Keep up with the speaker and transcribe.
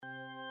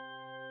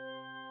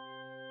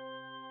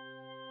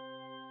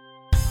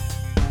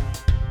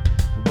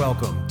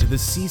Welcome to the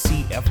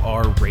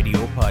CCFR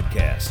Radio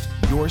Podcast,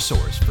 your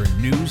source for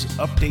news,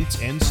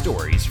 updates, and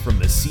stories from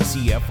the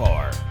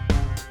CCFR.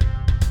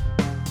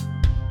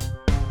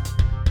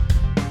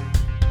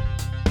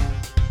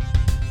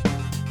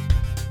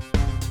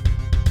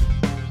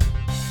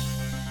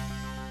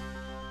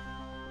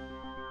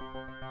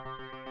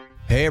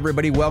 Hey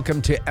everybody,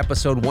 welcome to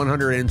episode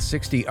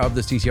 160 of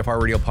the CCFR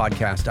Radio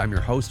Podcast. I'm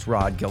your host,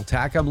 Rod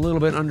Giltack. I'm a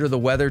little bit under the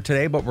weather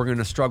today, but we're going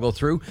to struggle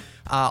through.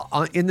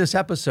 In this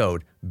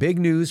episode, big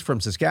news from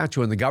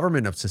Saskatchewan, the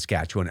government of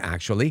Saskatchewan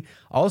actually.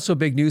 Also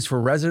big news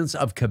for residents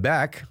of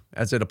Quebec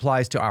as it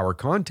applies to our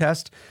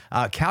contest.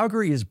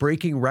 Calgary is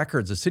breaking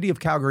records. The city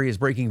of Calgary is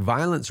breaking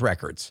violence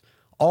records,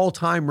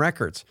 all-time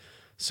records.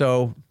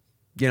 So,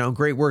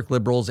 great work,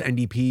 Liberals,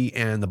 NDP,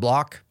 and the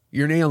Bloc.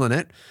 You're nailing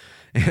it.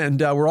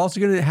 And we're also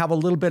going to have a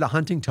little bit of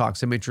hunting talk,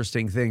 some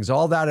interesting things.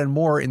 All that and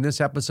more in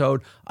this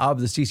episode of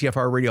the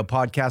CCFR Radio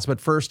Podcast. But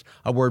first,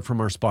 a word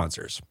from our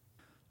sponsors.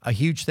 A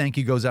huge thank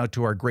you goes out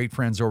to our great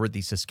friends over at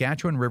the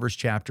Saskatchewan Rivers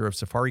chapter of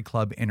Safari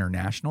Club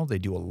International. They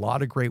do a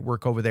lot of great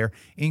work over there,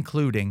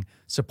 including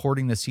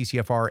supporting the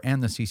CCFR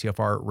and the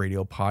CCFR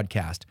Radio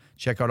Podcast.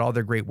 Check out all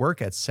their great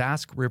work at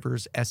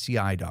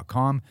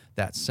saskriverssci.com.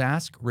 That's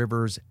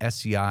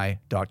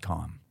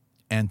saskriverssci.com.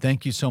 And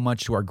thank you so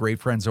much to our great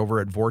friends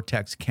over at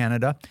Vortex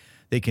Canada.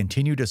 They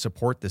continue to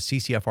support the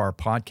CCFR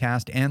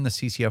podcast and the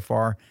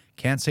CCFR.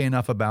 Can't say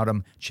enough about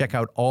them. Check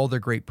out all their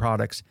great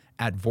products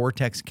at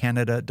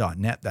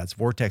vortexcanada.net. That's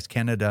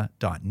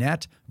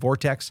vortexcanada.net.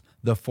 Vortex,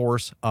 the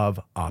force of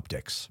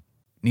optics.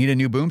 Need a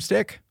new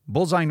boomstick?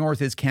 Bullseye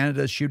North is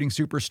Canada's shooting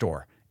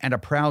superstore and a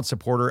proud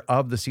supporter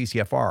of the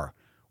CCFR.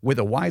 With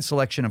a wide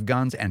selection of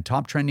guns and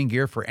top trending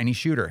gear for any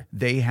shooter,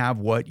 they have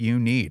what you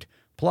need.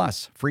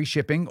 Plus, free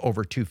shipping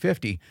over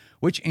 $250,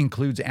 which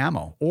includes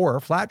ammo, or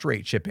flat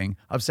rate shipping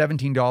of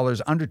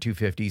 $17 under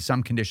 $250.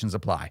 Some conditions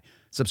apply.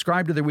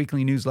 Subscribe to their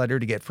weekly newsletter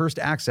to get first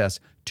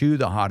access to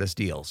the hottest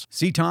deals.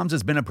 CTOMS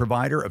has been a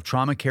provider of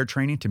trauma care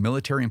training to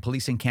military and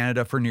police in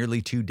Canada for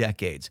nearly 2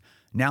 decades.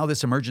 Now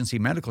this emergency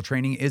medical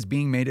training is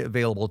being made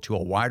available to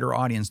a wider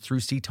audience through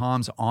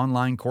CTOMS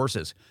online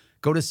courses.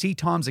 Go to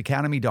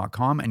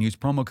ctomsacademy.com and use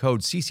promo code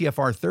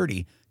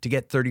CCFR30 to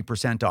get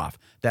 30% off.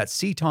 That's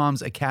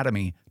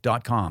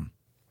ctomsacademy.com.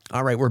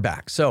 All right, we're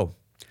back. So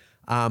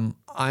I'm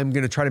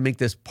going to try to make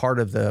this part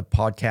of the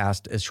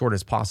podcast as short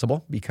as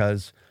possible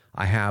because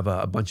I have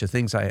a bunch of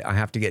things I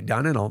have to get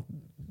done, and I'm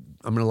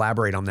going to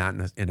elaborate on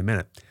that in a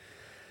minute.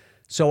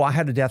 So I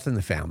had a death in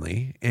the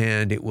family,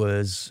 and it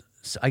was,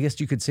 I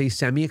guess you could say,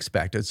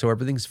 semi-expected, so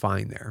everything's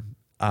fine there.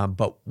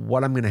 But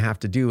what I'm going to have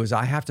to do is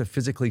I have to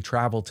physically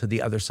travel to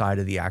the other side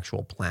of the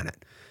actual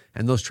planet.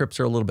 And those trips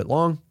are a little bit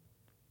long.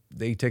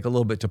 They take a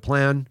little bit to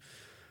plan.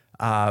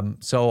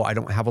 So I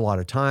don't have a lot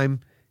of time,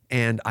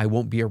 and I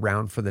won't be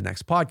around for the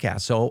next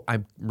podcast. So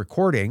I'm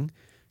recording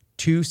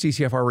 2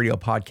 CCFR radio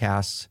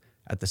podcasts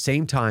at the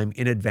same time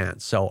in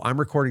advance. So I'm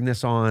recording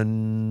this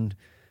on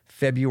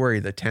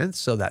February the 10th.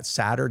 So that's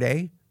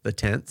Saturday the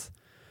 10th.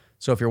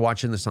 So if you're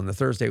watching this on the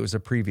Thursday, it was the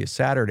previous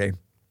Saturday.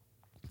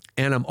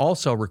 And I'm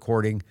also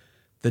recording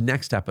the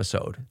next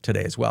episode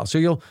today as well. So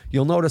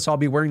you'll notice I'll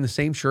be wearing the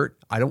same shirt.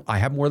 I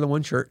have more than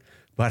one shirt,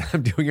 but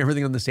I'm doing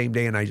everything on the same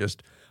day, and I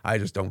just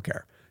don't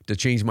care to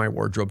change my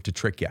wardrobe to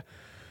trick you.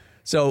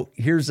 So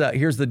here's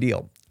the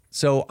deal.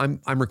 So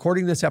I'm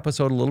recording this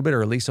episode a little bit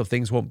early, so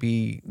things won't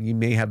be. You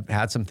may have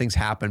had some things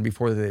happen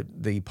before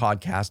the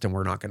podcast, and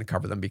we're not going to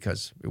cover them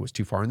because it was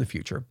too far in the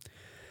future.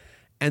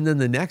 And then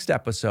the next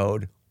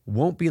episode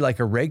won't be like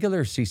a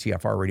regular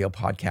CCFR radio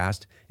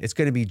podcast. It's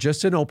going to be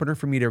just an opener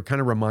for me to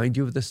kind of remind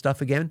you of this stuff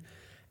again.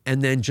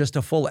 And then just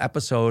a full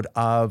episode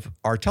of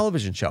our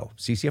television show,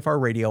 CCFR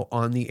Radio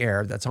on the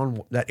Air,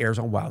 that airs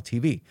on WOW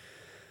TV.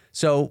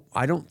 So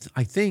I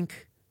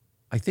think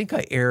I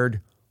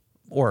aired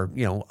or,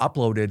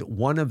 uploaded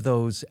one of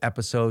those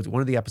episodes,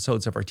 one of the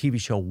episodes of our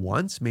TV show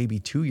once, maybe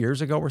 2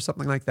 years ago or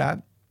something like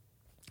that.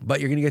 But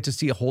you're going to get to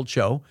see a whole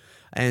show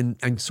and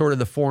sort of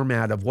the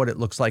format of what it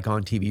looks like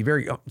on TV.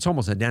 It's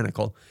almost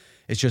identical.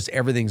 It's just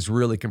everything's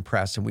really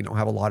compressed and we don't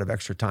have a lot of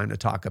extra time to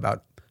talk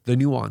about the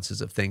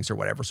nuances of things or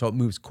whatever. So it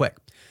moves quick.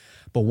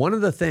 But one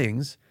of the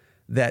things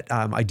that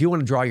I do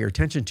want to draw your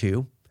attention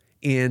to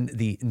in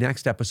the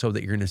next episode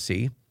that you're going to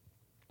see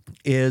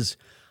is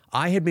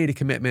I had made a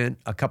commitment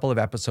a couple of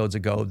episodes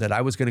ago that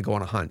I was going to go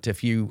on a hunt.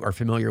 If you are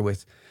familiar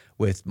with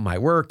my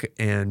work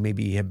and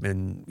maybe have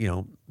been,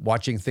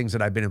 watching things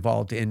that I've been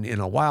involved in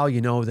a while,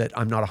 you know that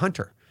I'm not a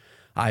hunter.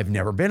 I've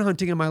never been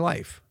hunting in my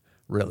life,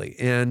 really.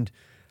 And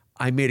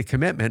I made a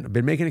commitment. I've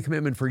been making a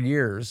commitment for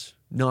years,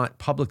 not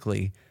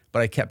publicly,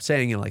 but I kept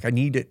saying, I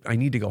need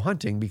to go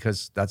hunting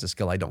because that's a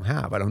skill I don't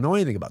have. I don't know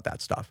anything about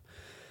that stuff.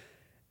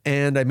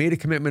 And I made a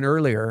commitment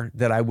earlier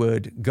that I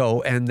would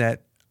go, and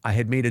that I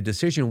had made a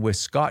decision with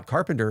Scott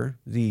Carpenter,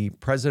 the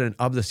president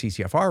of the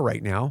CCFR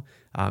right now.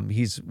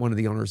 He's one of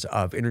the owners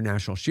of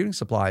International Shooting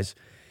Supplies.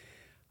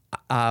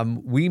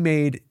 We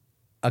made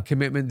a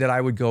commitment that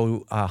I would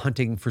go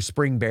hunting for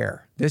spring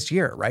bear this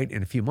year, right,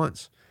 in a few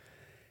months.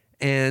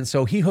 And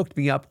so he hooked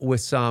me up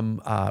with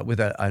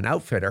an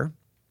outfitter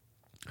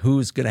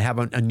who's going to have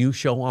a new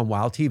show on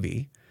Wild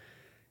TV.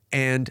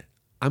 And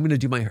I'm going to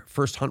do my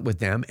first hunt with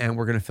them, and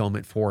we're going to film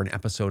it for an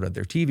episode of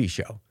their TV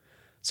show.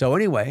 So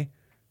anyway,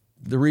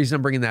 the reason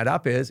I'm bringing that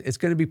up is it's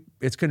going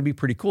to be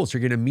pretty cool. So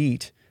you're going to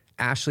meet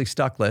Ashley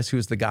Stuckless,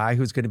 who's the guy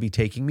who's going to be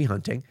taking me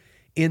hunting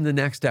in the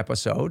next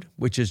episode,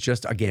 which is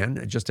just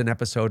an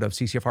episode of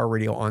CCFR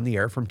Radio on the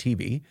air from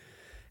TV.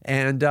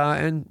 And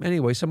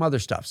anyway, some other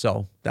stuff.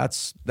 So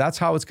that's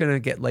how it's going to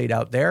get laid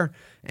out there.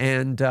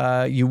 And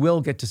you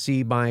will get to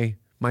see my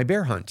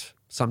bear hunt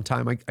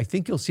sometime. I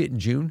think you'll see it in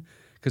June,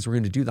 because we're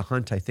going to do the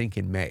hunt, I think,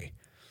 in May.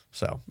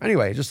 So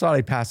anyway, just thought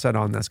I'd pass that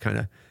on. That's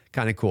kind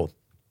of cool.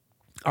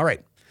 All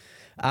right.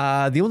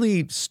 The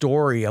only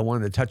story I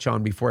wanted to touch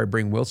on before I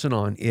bring Wilson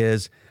on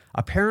is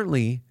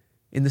apparently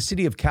in the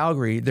city of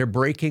Calgary, they're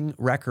breaking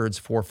records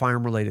for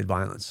firearm-related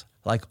violence,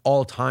 like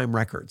all-time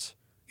records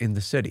in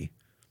the city.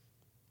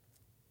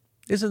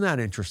 Isn't that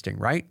interesting,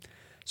 right?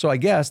 So I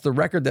guess the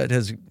record that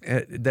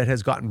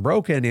has gotten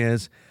broken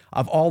is,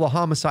 of all the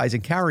homicides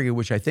in Calgary,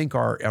 which I think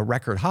are a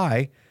record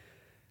high,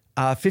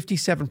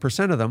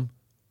 57% of them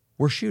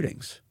were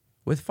shootings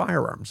with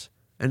firearms,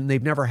 and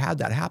they've never had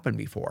that happen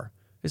before.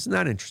 Isn't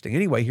that interesting?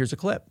 Anyway, here's a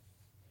clip.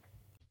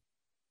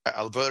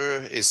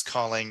 Alberta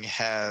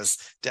has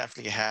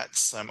definitely had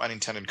some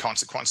unintended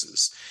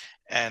consequences.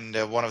 And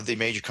one of the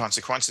major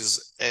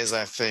consequences is,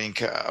 I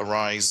think, a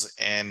rise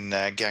in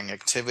gang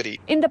activity.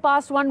 In the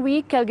past 1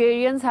 week,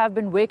 Calgarians have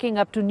been waking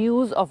up to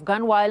news of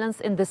gun violence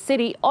in the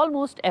city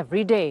almost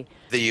every day.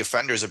 The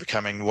offenders are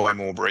becoming more and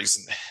more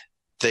brazen.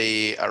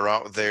 They are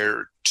out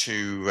there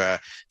to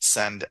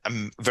send a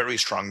very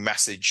strong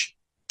message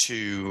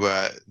to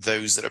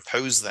those that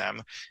oppose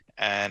them.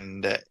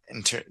 And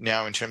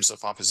now in terms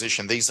of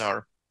opposition, these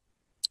are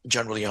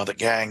generally other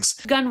gangs.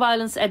 Gun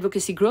violence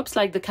advocacy groups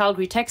like the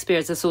Calgary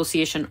Taxpayers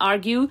Association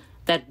argue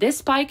that this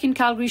spike in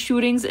Calgary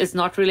shootings is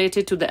not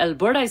related to the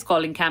Alberta is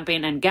Calling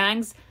campaign and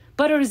gangs,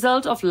 but a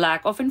result of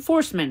lack of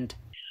enforcement.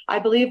 I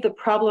believe the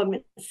problem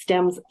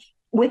stems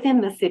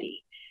within the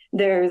city.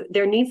 There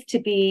needs to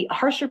be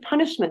harsher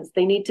punishments.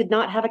 They need to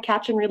not have a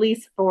catch and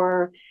release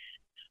for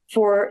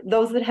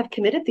those that have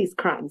committed these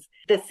crimes.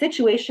 The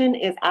situation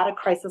is at a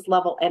crisis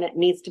level, and it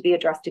needs to be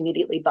addressed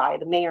immediately by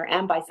the mayor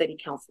and by city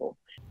council.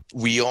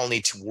 We all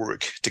need to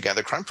work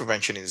together. Crime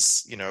prevention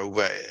is,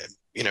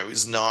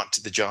 is not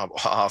the job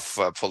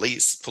of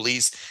police.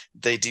 Police,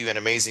 they do an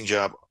amazing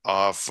job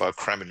of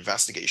crime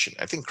investigation.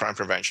 I think crime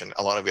prevention,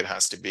 a lot of it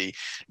has to be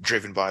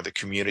driven by the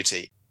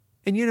community.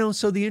 And,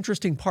 so the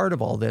interesting part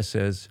of all this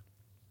is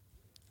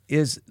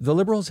the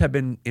Liberals have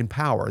been in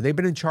power. They've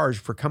been in charge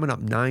for coming up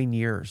 9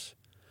 years.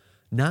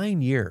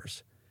 9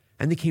 years.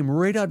 And they came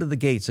right out of the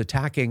gates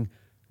attacking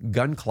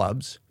gun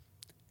clubs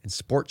and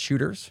sport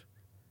shooters,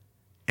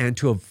 and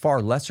to a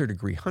far lesser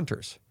degree,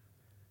 hunters.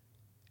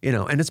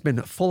 And it's been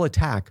a full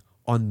attack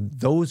on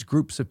those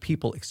groups of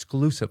people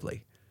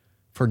exclusively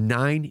for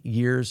 9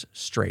 years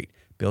straight.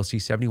 Bill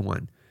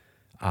C-71,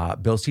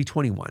 Bill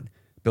C-21,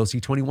 Bill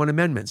C-21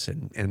 amendments,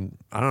 and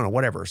I don't know,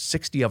 whatever,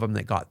 60 of them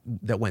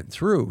that went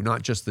through,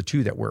 not just the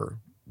 2 that were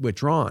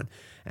withdrawn,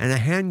 and a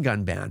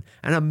handgun ban,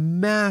 and a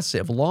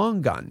massive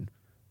long gun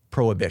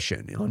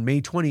prohibition on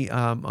May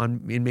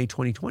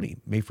 2020,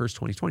 May 1st,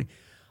 2020.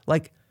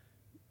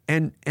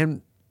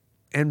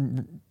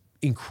 And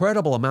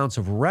incredible amounts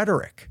of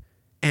rhetoric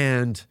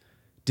and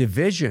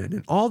division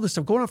and all this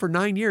stuff going on for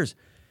 9 years.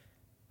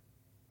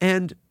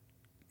 And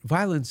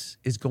violence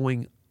is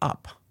going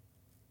up.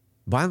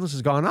 Violence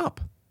has gone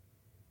up,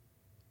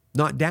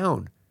 not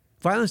down.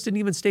 Violence didn't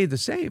even stay the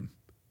same.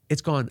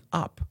 It's gone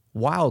up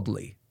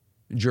wildly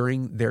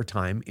during their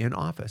time in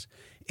office.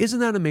 Isn't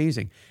that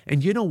amazing?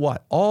 And you know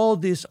what? All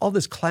this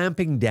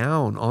clamping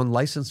down on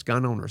licensed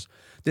gun owners,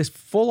 this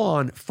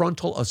full-on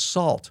frontal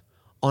assault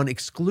on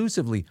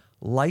exclusively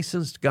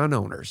licensed gun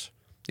owners.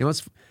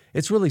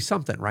 It's really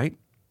something, right?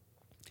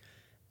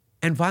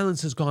 And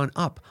violence has gone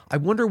up. I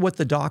wonder what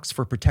the docs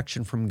for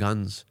protection from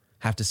guns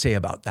have to say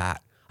about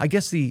that. I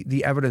guess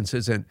the evidence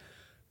isn't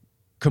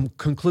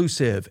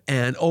conclusive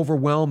and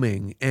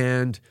overwhelming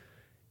and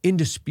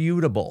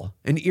indisputable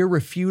and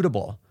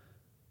irrefutable.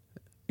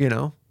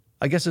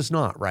 I guess it's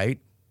not, right?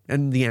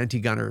 And the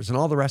anti-gunners and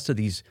all the rest of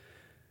these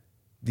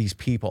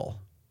people,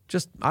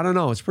 just, I don't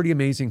know, it's pretty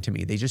amazing to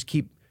me. They just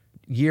keep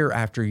year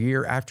after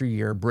year after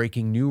year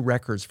breaking new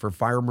records for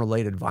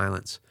firearm-related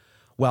violence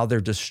while they're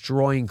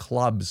destroying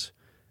clubs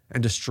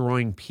and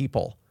destroying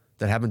people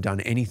that haven't done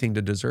anything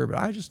to deserve it.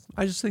 I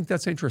just think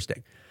that's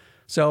interesting.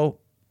 So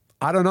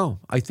I don't know.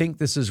 I think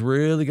this is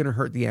really going to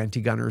hurt the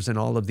anti-gunners and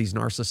all of these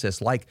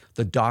narcissists, like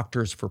the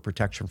Doctors for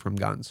Protection from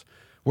Guns,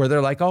 where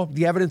they're like, oh,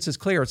 the evidence is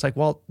clear. It's like,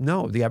 well,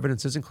 no, the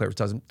evidence isn't clear. It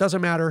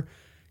doesn't matter.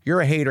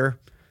 You're a hater.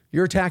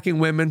 You're attacking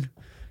women.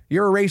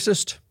 You're a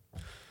racist.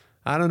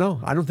 I don't know.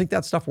 I don't think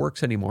that stuff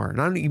works anymore.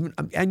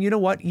 And you know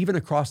what? Even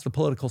across the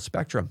political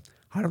spectrum,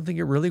 I don't think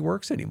it really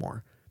works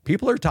anymore.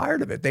 People are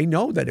tired of it. They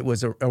know that it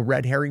was a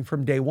red herring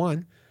from day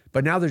one,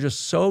 but now they're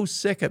just so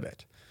sick of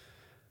it.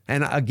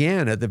 And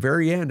again, at the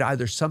very end,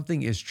 either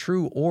something is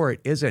true or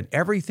it isn't.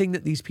 Everything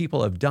that these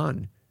people have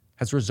done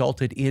has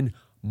resulted in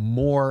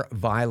more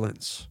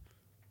violence.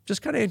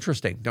 Just kind of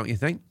interesting, don't you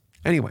think?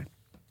 Anyway,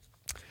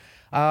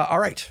 all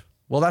right.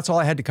 Well, that's all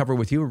I had to cover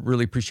with you.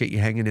 Really appreciate you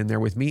hanging in there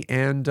with me.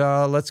 And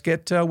let's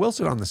get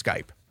Wilson on the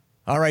Skype.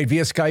 All right,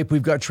 via Skype,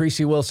 we've got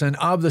Tracy Wilson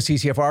of the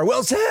CCFR.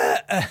 Wilson!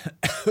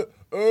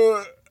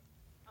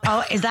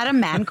 Oh, is that a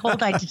man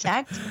cold I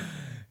detect?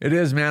 It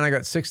is, man. I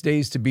got 6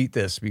 days to beat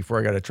this before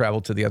I got to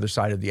travel to the other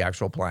side of the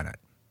actual planet.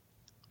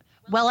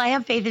 Well, I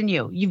have faith in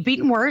you. You've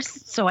beaten worse,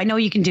 so I know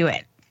you can do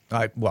it.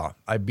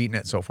 I've beaten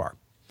it so far.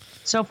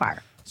 So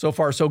far. So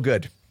far, so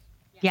good.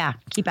 Yeah,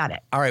 keep at it.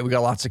 All right, we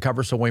got lots to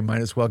cover, so we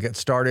might as well get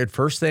started.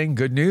 First thing,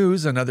 good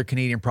news. Another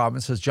Canadian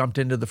province has jumped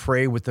into the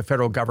fray with the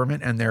federal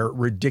government and their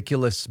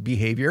ridiculous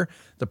behavior.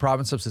 The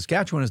province of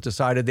Saskatchewan has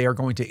decided they are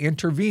going to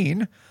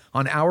intervene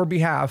on our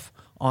behalf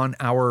on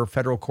our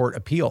federal court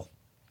appeal.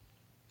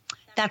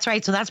 That's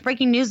right. So that's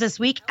breaking news this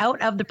week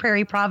out of the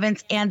Prairie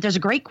Province. And there's a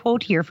great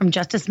quote here from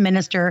Justice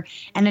Minister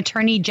and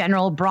Attorney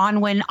General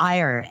Bronwyn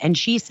Iyer. And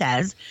she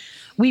says,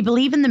 "We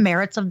believe in the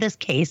merits of this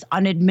case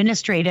on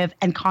administrative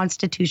and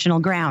constitutional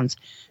grounds.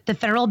 The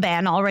federal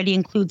ban already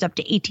includes up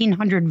to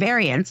 1,800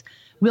 variants,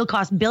 will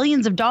cost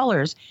billions of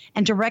dollars,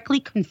 and directly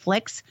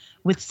conflicts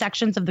with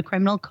sections of the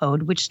criminal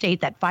code which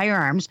state that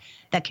firearms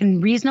that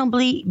can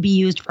reasonably be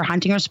used for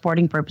hunting or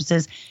sporting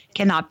purposes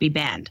cannot be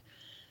banned."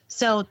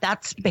 So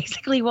that's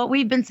basically what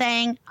we've been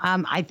saying.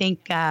 I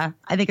think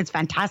it's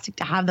fantastic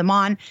to have them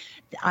on.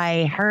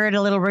 I heard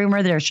a little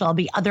rumor there shall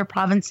be other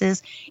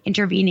provinces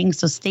intervening,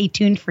 so stay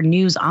tuned for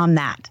news on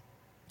that.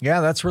 Yeah,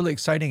 that's really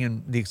exciting.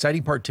 And the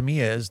exciting part to me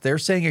is they're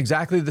saying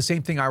exactly the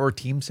same thing our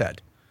team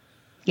said.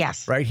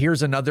 Yes. Right?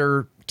 Here's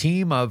another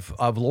team of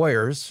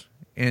lawyers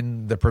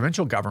in the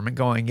provincial government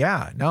going,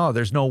 yeah, no,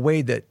 there's no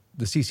way that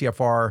the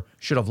CCFR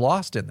should have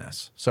lost in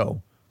this.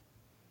 So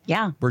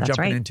yeah, we're that's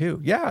jumping right. in too.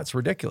 Yeah, it's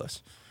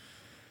ridiculous.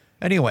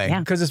 Anyway,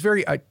 because it's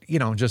very,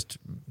 just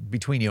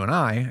between you and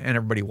I and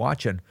everybody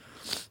watching,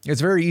 it's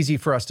very easy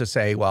for us to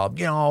say, well,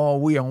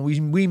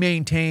 we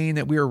maintain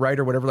that we were right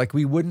or whatever. Like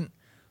we wouldn't,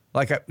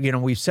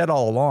 we've said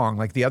all along,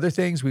 like the other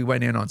things, we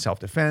went in on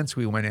self-defense,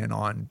 we went in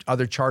on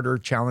other charter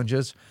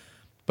challenges.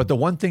 But the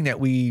one thing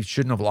that we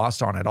shouldn't have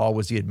lost on at all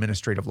was the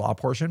administrative law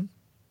portion.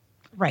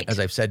 Right. As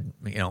I've said,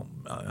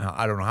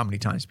 I don't know how many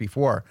times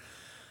before.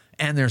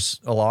 And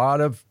there's a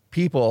lot of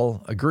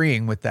people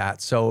agreeing with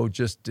that. So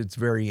it's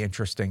very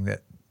interesting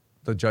that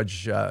the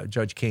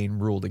Judge Kane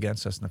ruled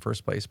against us in the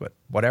first place. But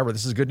whatever,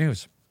 this is good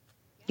news.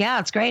 Yeah,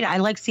 it's great. I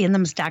like seeing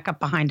them stack up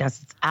behind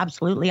us. It's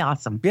absolutely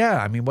awesome.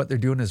 Yeah, I mean, what they're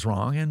doing is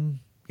wrong. And,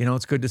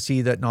 it's good to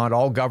see that not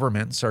all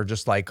governments are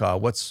just like, how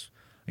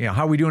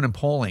are we doing in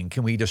polling?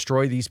 Can we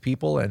destroy these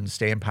people and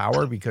stay in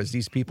power because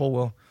these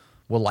people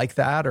will like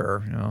that?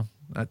 Or,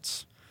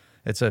 it's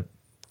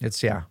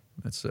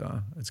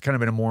kind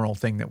of an immoral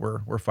thing that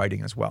we're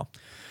fighting as well.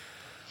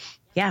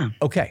 Yeah.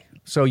 Okay.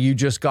 So you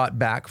just got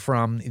back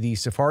from the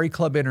Safari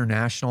Club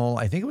International,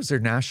 I think it was their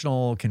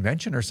national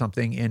convention or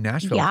something in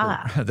Nashville.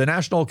 Yeah. The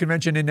national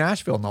convention in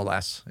Nashville, no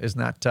less. Isn't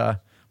that, why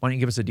don't you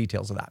give us the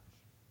details of that?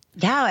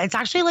 Yeah, it's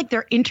actually like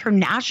their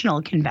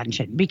international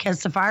convention because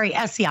Safari,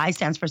 SCI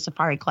stands for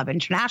Safari Club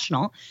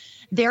International.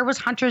 There was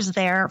hunters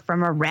there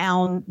from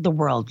around the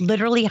world.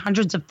 Literally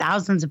hundreds of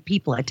thousands of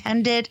people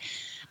attended.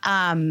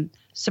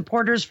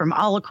 Supporters from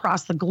all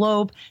across the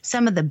globe,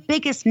 some of the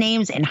biggest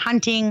names in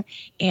hunting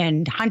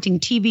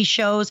TV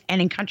shows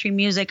and in country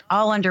music,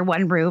 all under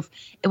one roof.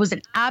 It was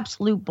an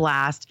absolute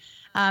blast.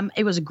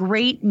 It was a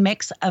great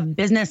mix of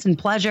business and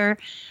pleasure.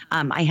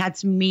 I had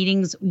some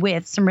meetings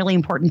with some really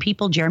important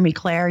people. Jeremy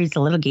Clare, he's the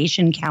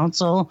litigation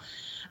counsel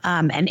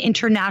and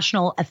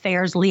international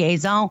affairs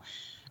liaison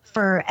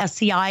for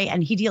SCI,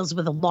 and he deals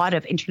with a lot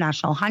of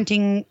international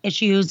hunting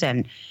issues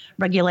and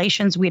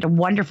regulations. We had a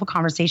wonderful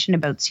conversation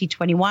about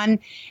C21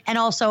 and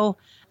also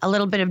a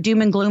little bit of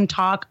doom and gloom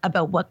talk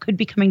about what could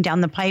be coming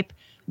down the pipe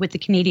with the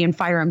Canadian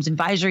Firearms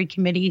Advisory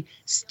Committee,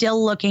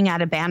 still looking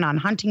at a ban on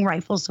hunting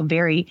rifles, so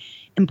very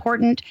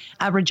important.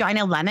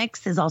 Regina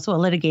Lennox is also a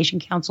litigation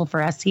counsel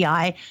for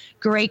SCI.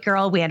 Great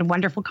girl. We had a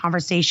wonderful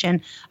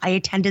conversation. I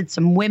attended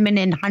some women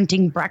in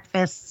hunting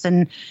breakfasts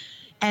and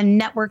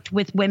networked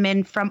with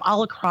women from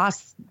all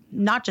across,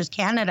 not just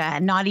Canada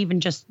and not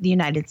even just the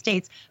United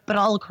States, but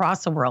all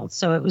across the world.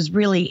 So it was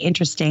really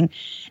interesting.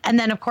 And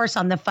then, of course,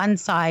 on the fun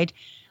side,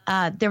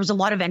 there was a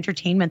lot of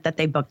entertainment that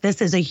they booked.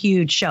 This is a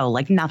huge show,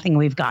 like nothing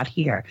we've got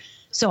here.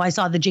 So I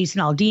saw the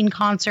Jason Aldean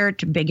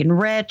concert, Big and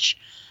Rich.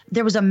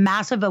 There was a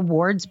massive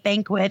awards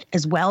banquet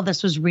as well.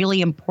 This was really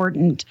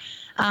important.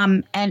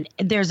 And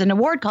there's an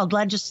award called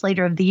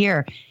Legislator of the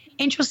Year.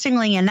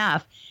 Interestingly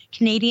enough,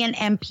 Canadian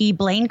MP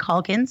Blaine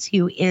Calkins,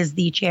 who is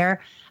the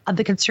chair of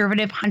the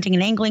Conservative Hunting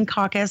and Angling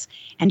Caucus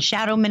and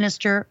Shadow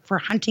Minister for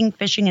Hunting,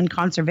 Fishing and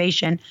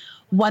Conservation,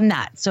 won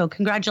that. So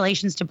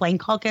congratulations to Blaine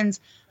Calkins,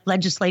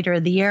 Legislator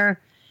of the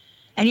Year.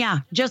 And yeah,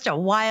 just a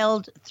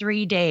wild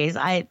 3 days.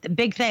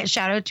 Big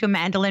shout out to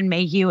Amandalyn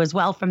Mayhew as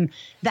well from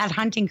That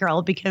Hunting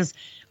Girl, because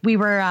we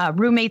were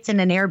roommates in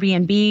an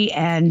Airbnb,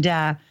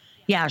 and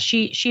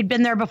she'd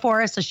been there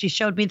before us, so she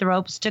showed me the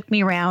ropes, took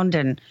me around,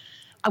 and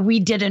we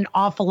did an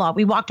awful lot.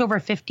 We walked over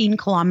 15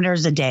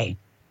 kilometers a day.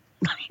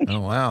 Oh,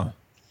 wow.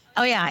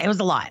 Oh, yeah, it was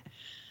a lot.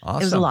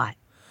 Awesome. It was a lot.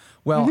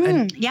 Well,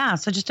 and Yeah,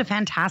 so just a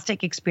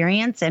fantastic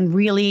experience and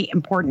really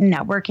important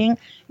networking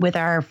with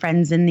our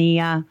friends in the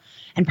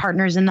and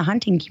partners in the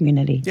hunting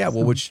community. yeah,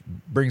 well, which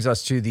brings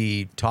us to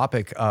the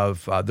topic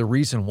of the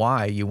reason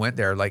why you went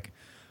there. Like,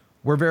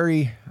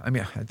 I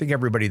think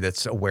everybody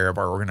that's aware of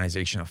our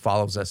organization and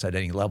follows us at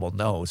any level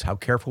knows how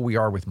careful we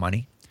are with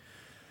money.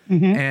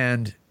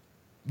 And,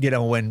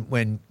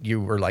 when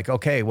you were like,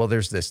 okay, well,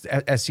 there's this,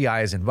 SCI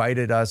has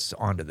invited us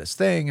onto this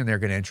thing and they're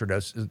going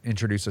to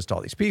introduce us to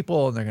all these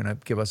people and they're going to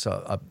give us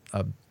a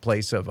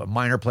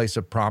minor place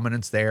of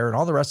prominence there and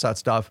all the rest of that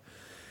stuff.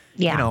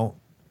 Yeah.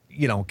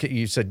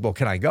 You said, well,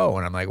 can I go?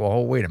 And I'm like,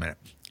 well, wait a minute.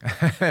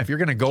 If you're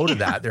going to go to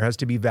that, there has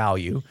to be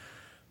value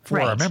for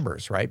our Right.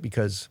 members, right?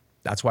 Because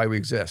that's why we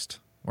exist.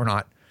 We're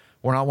not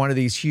one of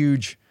these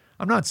huge,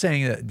 I'm not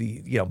saying that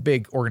the,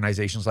 big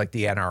organizations like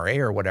the NRA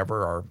or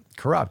whatever are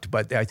corrupt,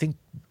 but I think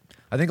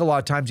a lot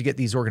of times you get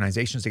these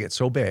organizations that get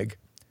so big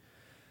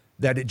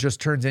that it just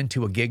turns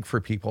into a gig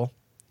for people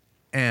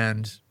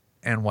and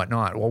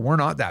whatnot. Well, we're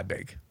not that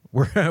big.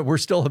 We're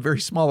still a very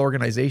small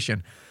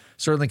organization,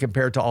 certainly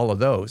compared to all of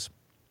those.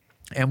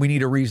 And we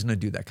need a reason to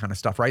do that kind of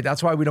stuff, right?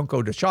 That's why we don't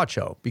go to SHOT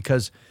Show,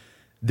 because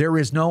there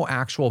is no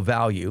actual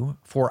value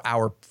for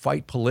our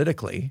fight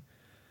politically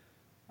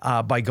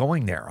by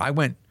going there. I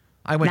went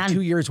None.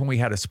 2 years when we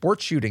had a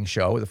sports shooting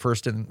show, the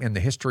first in the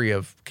history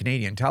of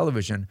Canadian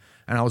television,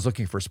 and I was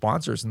looking for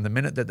sponsors. And the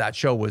minute that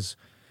show was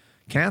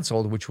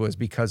canceled, which was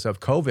because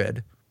of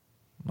COVID,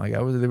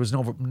 there was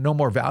no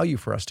more value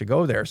for us to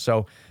go there.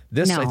 So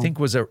this, No. I think,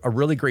 was a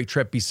really great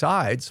trip.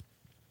 Besides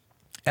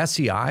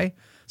SCI,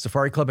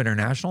 Safari Club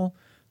International,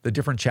 the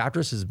different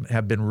chapters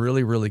have been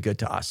really, really good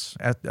to us.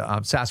 At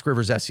Sask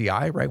Rivers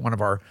SCI, right, one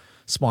of our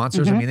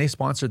sponsors. I mean, they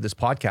sponsored this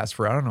podcast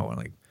for, I don't know,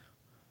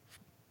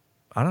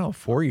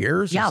 4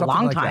 years. Yeah, or something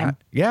long like time. That.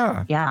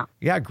 Yeah. Yeah.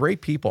 Yeah,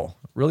 great people.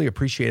 Really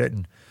appreciate it.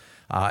 And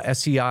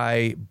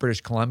SCI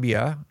British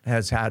Columbia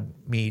has had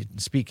me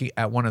speaking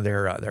at one of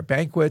their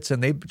banquets,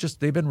 and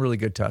they've been really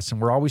good to us.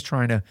 And we're always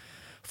trying to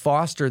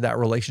foster that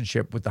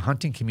relationship with the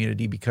hunting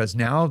community because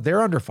now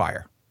they're under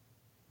fire.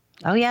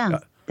 Oh, yeah.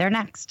 They're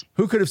next.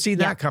 Who could have seen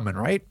that coming,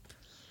 right?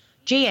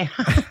 Gee,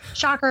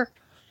 shocker.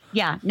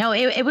 Yeah, no,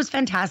 it was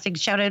fantastic.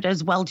 Shout out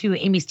as well to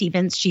Amy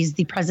Stevens. She's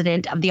the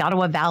president of the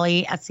Ottawa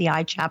Valley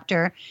SCI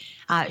chapter.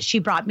 She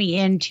brought me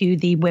into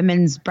the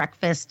women's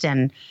breakfast,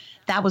 and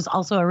that was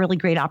also a really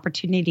great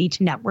opportunity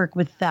to network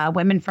with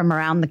women from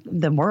around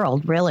the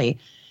world, really.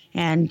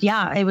 And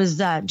yeah, it was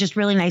just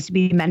really nice to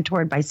be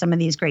mentored by some of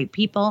these great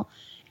people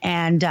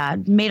and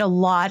made a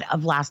lot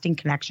of lasting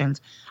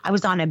connections. I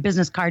was on a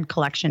business card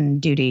collection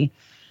duty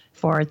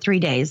for 3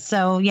 days.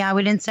 So yeah,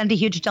 we didn't send a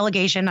huge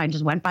delegation. I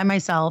just went by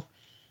myself.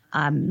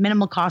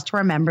 Minimal cost to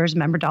our members.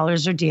 Member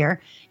dollars are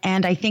dear.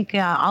 And I think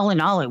all in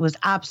all, it was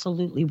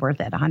absolutely worth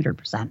it,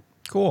 100%.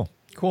 Cool.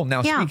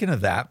 Now, speaking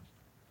of that,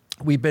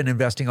 we've been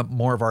investing up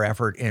more of our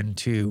effort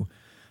into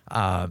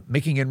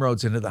making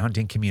inroads into the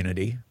hunting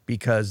community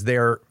because they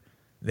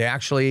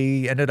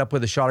actually ended up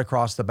with a shot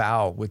across the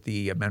bow with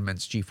the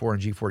amendments G4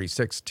 and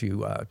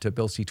G46 to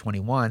Bill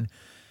C-21.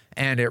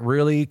 And it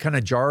really kind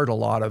of jarred a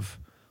lot of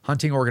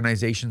hunting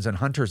organizations and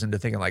hunters into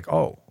thinking like,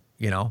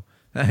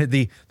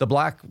 the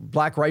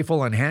black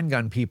rifle and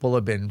handgun people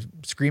have been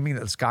screaming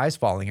that the sky's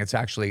falling. It's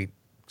actually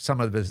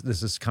some of this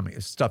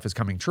stuff is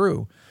coming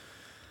true.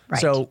 Right.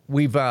 So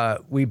we've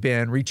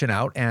been reaching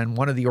out, and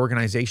one of the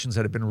organizations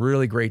that have been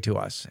really great to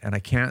us, and I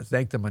can't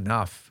thank them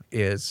enough,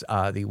 is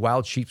the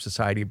Wild Sheep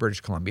Society of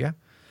British Columbia.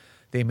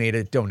 They made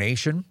a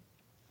donation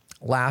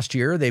last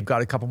year. They've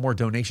got a couple more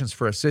donations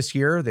for us this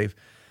year.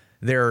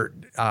 They're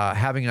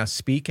having us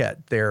speak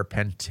at their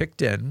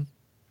Penticton.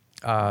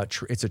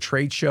 It's a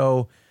trade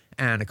show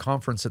and a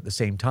conference at the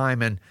same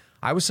time. And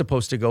I was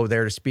supposed to go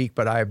there to speak,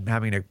 but I'm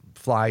having to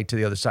fly to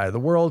the other side of the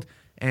world,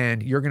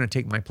 and you're going to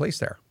take my place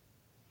there.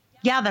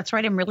 Yeah, that's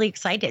right. I'm really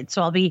excited.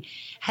 So I'll be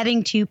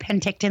heading to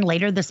Penticton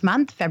later this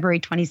month, February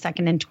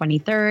 22nd and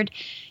 23rd,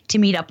 to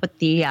meet up with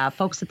the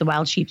folks at the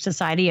Wild Sheep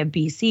Society of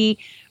BC.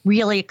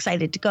 Really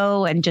excited to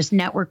go and just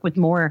network with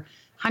more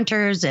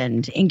hunters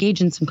and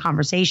engage in some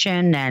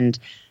conversation and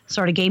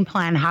sort of game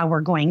plan how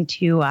we're going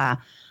to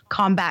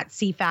combat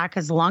CFAC.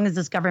 As long as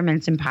this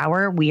government's in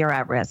power, we are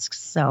at risk.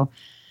 So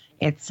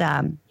it's,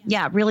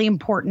 really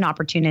important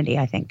opportunity,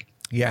 I think.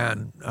 Yeah,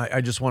 and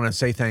I just want to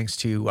say thanks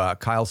to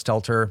Kyle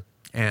Stelter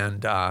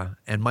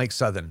and Mike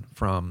Southern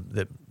from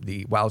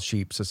the Wild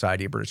Sheep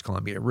Society of British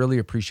Columbia. Really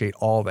appreciate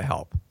all the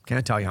help.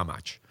 Can't tell you how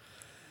much.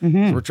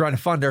 Mm-hmm. So we're trying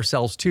to fund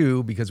ourselves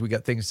too because we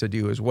got things to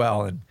do as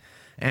well.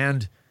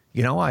 And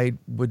I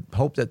would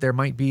hope that there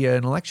might be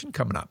an election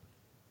coming up.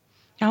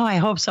 Oh, I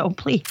hope so,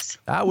 please.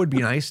 That would be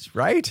nice,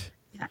 right?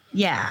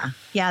 Yeah,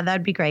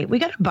 that'd be great. We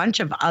got a bunch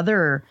of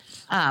other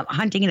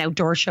hunting and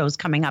outdoor shows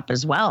coming up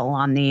as well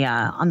on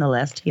the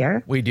list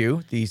here. We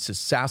do. The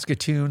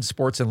Saskatoon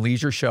Sports and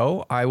Leisure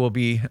Show. I will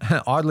be,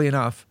 oddly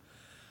enough,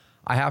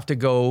 I have to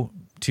go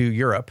to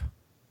Europe,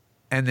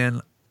 and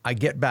then I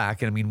get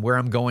back, and I mean, where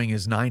I'm going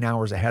is 9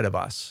 hours ahead of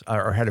us,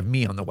 or ahead of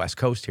me on the West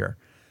Coast here.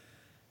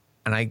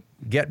 And I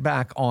get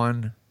back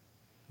on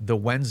the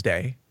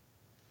Wednesday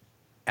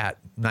at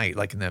night,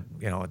 like in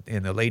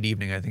the late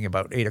evening, I think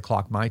about 8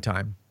 o'clock my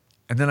time.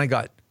 And then I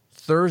got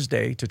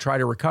Thursday to try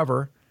to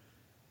recover.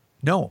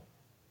 No,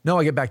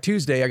 I get back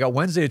Tuesday. I got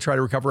Wednesday to try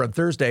to recover. On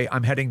Thursday,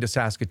 I'm heading to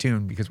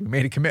Saskatoon because we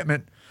made a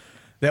commitment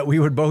that we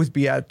would both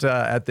be at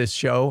this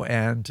show,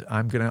 and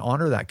I'm going to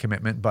honor that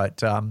commitment.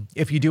 But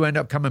if you do end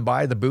up coming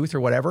by the booth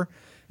or whatever,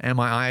 and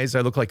I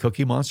look like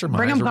Cookie Monster,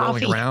 my eyes are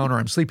rolling around, or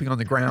I'm sleeping on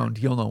the ground,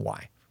 you'll know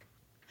why.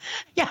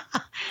 Yeah.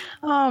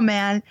 Oh,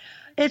 man.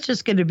 It's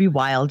just going to be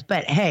wild.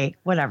 But hey,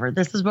 whatever.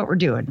 This is what we're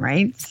doing,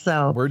 right?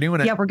 So we're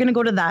doing it. Yeah, we're going to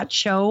go to that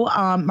show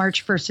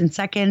March 1st and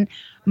 2nd.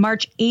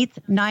 March 8th,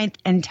 9th,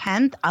 and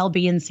 10th, I'll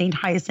be in St.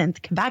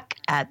 Hyacinthe, Quebec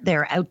at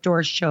their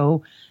outdoor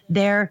show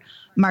there.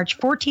 March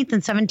 14th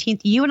and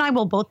 17th, you and I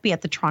will both be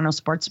at the Toronto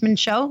Sportsman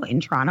Show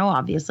in Toronto,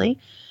 obviously.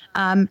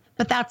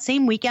 But that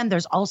same weekend,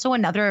 there's also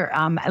another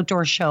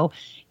outdoor show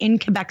in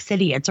Quebec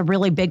City. It's a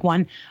really big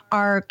one.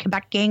 Our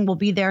Quebec gang will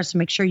be there, so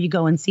make sure you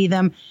go and see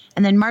them.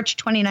 And then March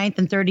 29th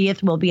and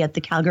 30th, we'll be at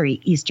the Calgary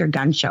Easter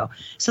Gun Show.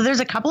 So there's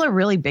a couple of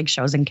really big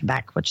shows in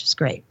Quebec, which is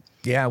great.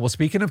 Yeah, well,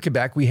 speaking of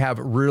Quebec, we have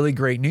really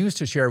great news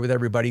to share with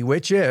everybody,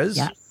 which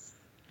is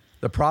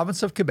the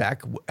province of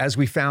Quebec, as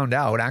we found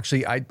out.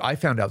 Actually, I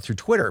found out through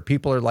Twitter.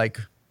 People are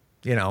like,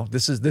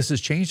 this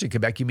has changed in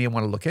Quebec. You may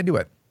want to look into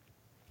it.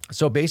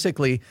 So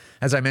basically,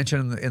 as I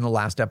mentioned in the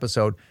last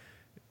episode,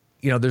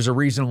 there's a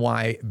reason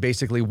why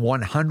basically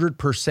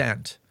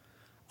 100%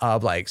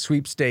 of like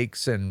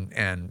sweepstakes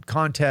and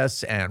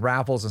contests and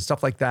raffles and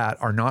stuff like that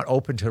are not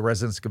open to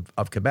residents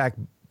of Quebec,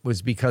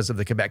 was because of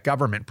the Quebec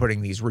government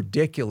putting these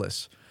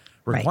ridiculous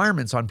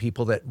requirements on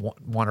people that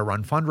want to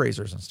run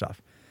fundraisers and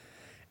stuff.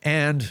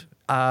 And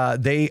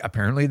they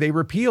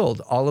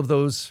repealed all of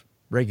those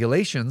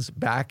regulations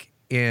back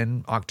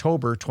in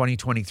October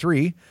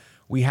 2023.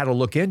 We had to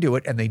look into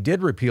it, and they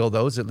did repeal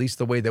those, at least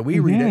the way that we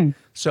read it.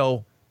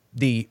 So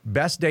the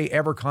Best Day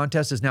Ever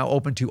contest is now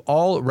open to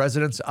all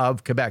residents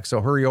of Quebec.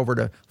 So hurry over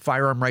to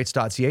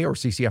firearmrights.ca or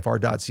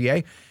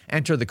ccfr.ca.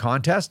 Enter the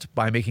contest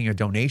by making a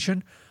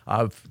donation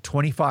of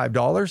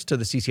 $25 to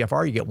the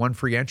CCFR. You get one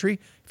free entry.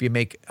 If you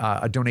make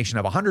a donation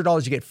of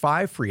 $100, you get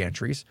 5 free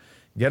entries.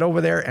 Get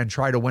over there and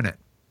try to win it.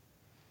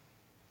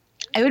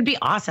 It would be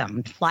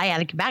awesome. Fly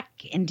out of Quebec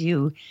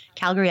into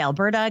Calgary,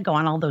 Alberta, go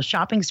on all those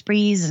shopping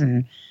sprees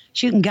and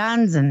shooting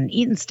guns and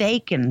eating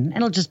steak, and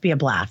it'll just be a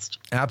blast.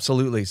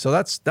 Absolutely. So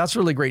that's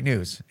really great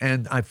news.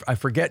 And I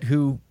forget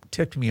who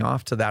tipped me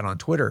off to that on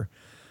Twitter,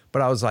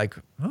 but I was like,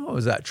 oh,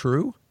 is that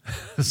true?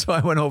 So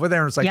I went over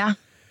there and it's like, yeah,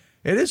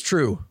 it is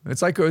true.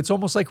 It's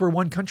almost like we're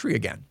one country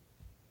again.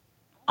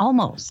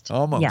 Almost.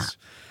 Yeah.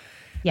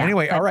 Yeah.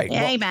 Anyway, all right.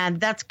 Hey, man,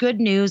 that's good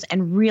news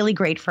and really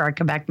great for our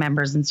Quebec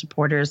members and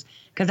supporters,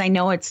 because I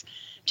know it's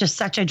just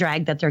such a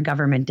drag that their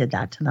government did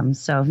that to them.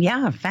 So,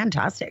 yeah,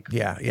 fantastic.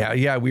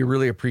 Yeah. We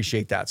really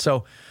appreciate that.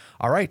 So,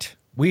 all right.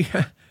 We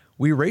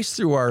raced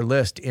through our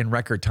list in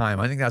record time.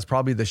 I think that's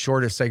probably the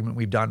shortest segment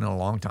we've done in a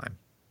long time.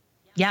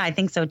 Yeah, I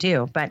think so,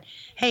 too. But,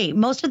 hey,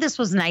 most of this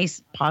was nice,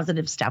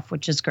 positive stuff,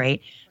 which is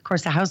great. Of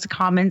course, the House of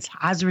Commons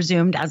has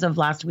resumed as of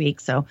last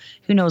week. So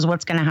who knows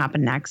what's going to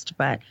happen next.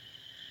 But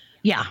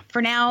yeah,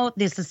 for now,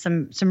 this is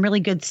some really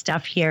good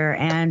stuff here.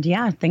 And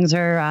yeah, things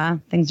are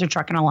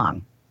trucking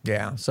along.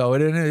 Yeah. So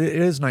it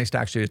is nice to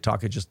actually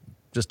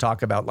just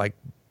talk about like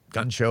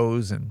gun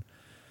shows and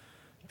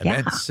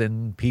events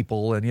and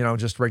people and,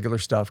 just regular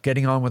stuff,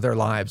 getting on with their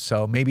lives.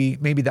 So maybe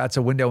that's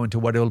a window into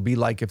what it'll be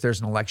like if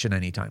there's an election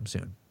anytime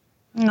soon.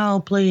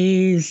 Oh,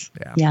 please.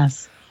 Yeah.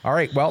 Yes. All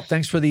right. Well,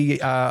 thanks for the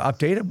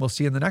update, and we'll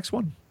see you in the next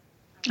one.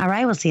 All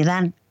right. We'll see you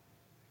then.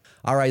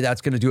 All right, that's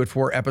going to do it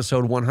for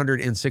episode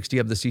 160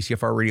 of the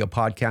CCFR Radio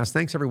Podcast.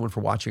 Thanks, everyone, for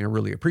watching. I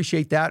really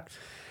appreciate that.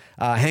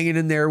 Hanging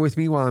in there with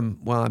me while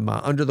I'm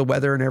under the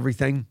weather and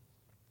everything.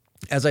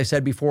 As I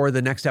said before,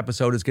 the next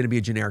episode is going to be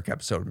a generic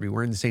episode. I'll be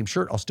wearing the same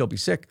shirt. I'll still be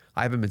sick.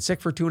 I haven't been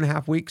sick for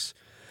 2.5 weeks.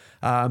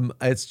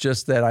 It's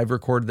just that I've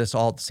recorded this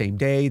all at the same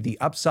day.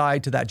 The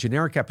upside to that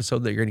generic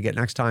episode that you're going to get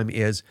next time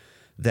is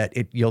that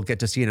you'll get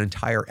to see an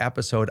entire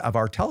episode of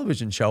our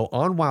television show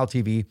on Wild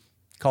TV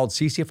called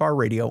CCFR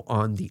Radio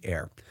on the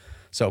Air.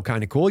 So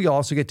kind of cool. You'll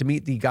also get to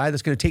meet the guy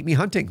that's going to take me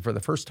hunting for the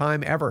first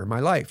time ever in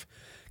my life.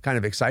 Kind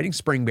of exciting.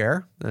 Spring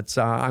Bear.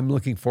 I'm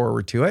looking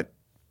forward to it.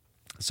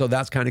 So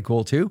that's kind of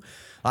cool too.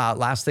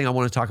 Last thing I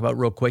want to talk about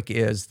real quick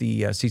is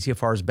the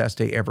CCFR's Best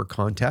Day Ever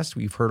contest.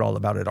 We've heard all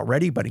about it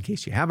already, but in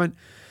case you haven't,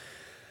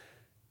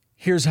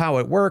 here's how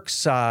it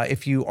works.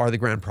 If you are the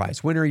grand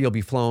prize winner, you'll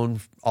be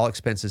flown, all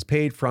expenses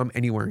paid, from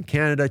anywhere in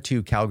Canada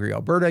to Calgary,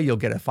 Alberta. You'll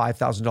get a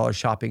 $5,000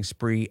 shopping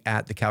spree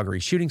at the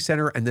Calgary Shooting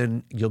Center, and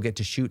then you'll get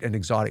to shoot an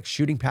exotic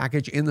shooting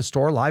package in the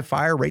store, live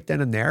fire right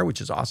then and there, which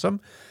is awesome.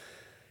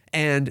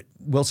 And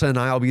Wilson and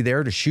I will be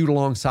there to shoot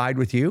alongside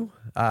with you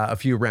a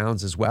few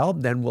rounds as well.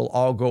 Then we'll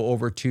all go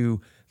over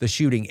to the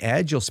Shooting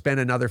Edge. You'll spend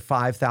another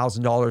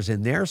 $5,000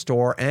 in their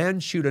store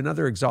and shoot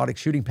another exotic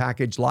shooting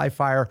package, live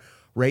fire,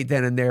 right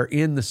then and there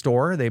in the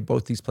store.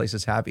 Both these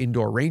places have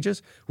indoor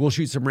ranges. We'll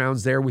shoot some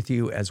rounds there with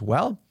you as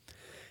well.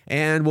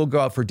 And we'll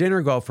go out for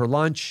dinner, go out for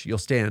lunch. You'll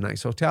stay in a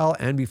nice hotel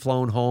and be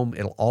flown home.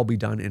 It'll all be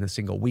done in a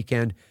single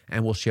weekend,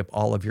 and we'll ship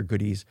all of your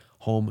goodies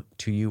home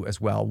to you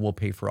as well. We'll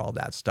pay for all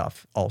that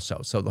stuff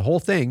also. So the whole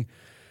thing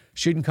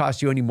shouldn't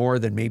cost you any more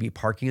than maybe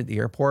parking at the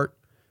airport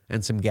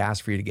and some gas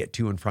for you to get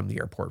to and from the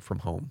airport from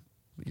home,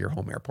 your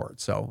home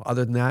airport. So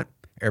other than that,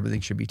 everything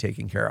should be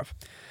taken care of.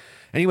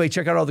 Anyway,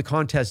 check out all the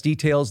contest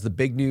details. The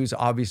big news,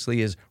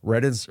 obviously, is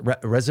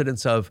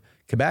residents of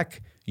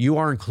Quebec. You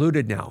are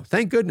included now.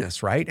 Thank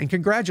goodness, right? And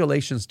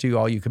congratulations to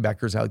all you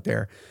Quebecers out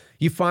there.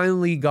 You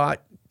finally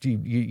got,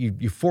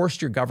 you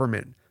forced your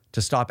government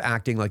to stop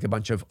acting like a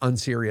bunch of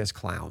unserious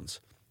clowns.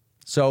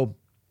 So,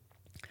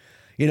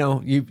 you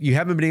know, you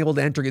haven't been able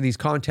to enter these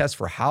contests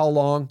for how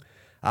long?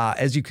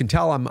 As you can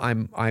tell,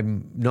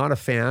 I'm not a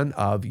fan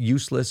of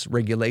useless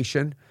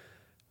regulation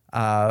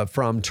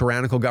from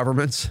tyrannical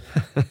governments.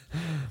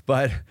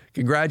 But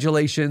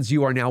congratulations,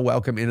 you are now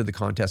welcome into the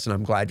contest, and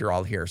I'm glad you're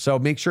all here. So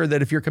make sure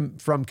that if you're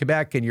from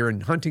Quebec and you're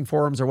in hunting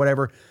forums or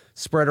whatever,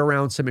 spread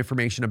around some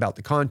information about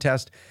the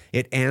contest.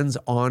 It ends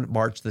on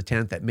March the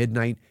 10th at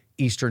midnight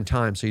Eastern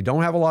time. So you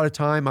don't have a lot of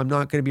time. I'm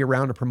not going to be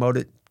around to promote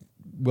it.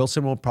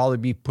 Wilson will probably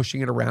be pushing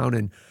it around,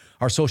 and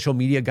our social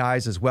media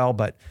guys as well.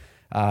 But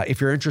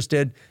if you're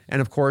interested,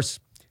 and of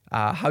course,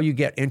 how you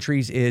get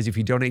entries is if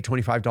you donate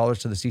 $25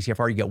 to the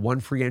CCFR, you get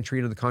 1 free entry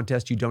into the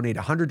contest. You donate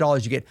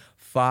 $100, you get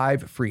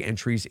 5 free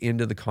entries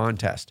into the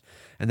contest.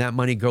 And that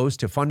money goes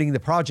to funding the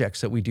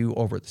projects that we do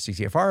over at the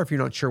CCFR. If you're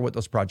not sure what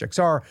those projects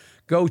are,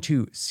 go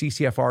to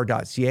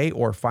ccfr.ca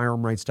or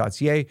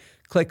firearmrights.ca,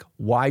 click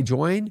Why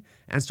Join,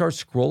 and start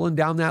scrolling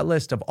down that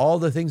list of all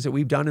the things that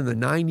we've done in the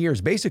 9 years,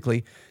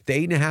 basically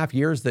the 8.5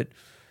 years that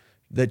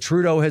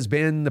Trudeau has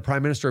been the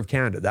Prime Minister of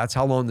Canada. That's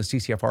how long the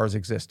CCFR has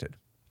existed.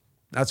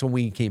 That's when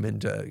we came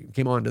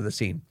onto the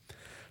scene.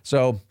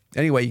 So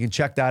anyway, you can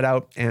check that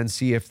out and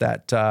see if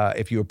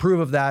you approve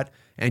of that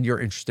and you're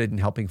interested in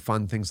helping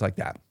fund things like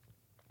that.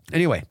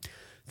 Anyway,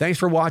 thanks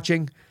for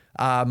watching.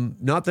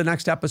 Not the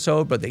next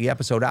episode, but the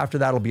episode after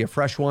that will be a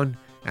fresh one,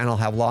 and I'll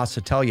have lots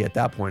to tell you at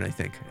that point, I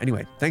think.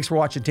 Anyway, thanks for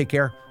watching. Take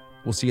care.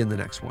 We'll see you in the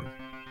next one.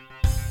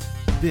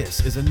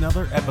 This is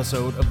another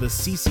episode of the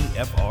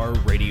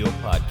CCFR Radio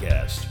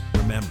Podcast.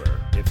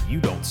 Remember, if you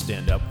don't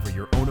stand up for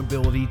your own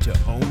ability to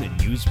own and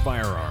use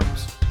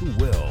firearms, who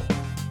will?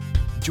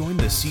 Join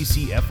the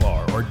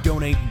CCFR or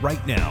donate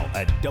right now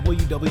at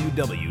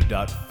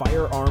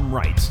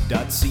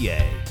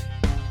www.firearmrights.ca.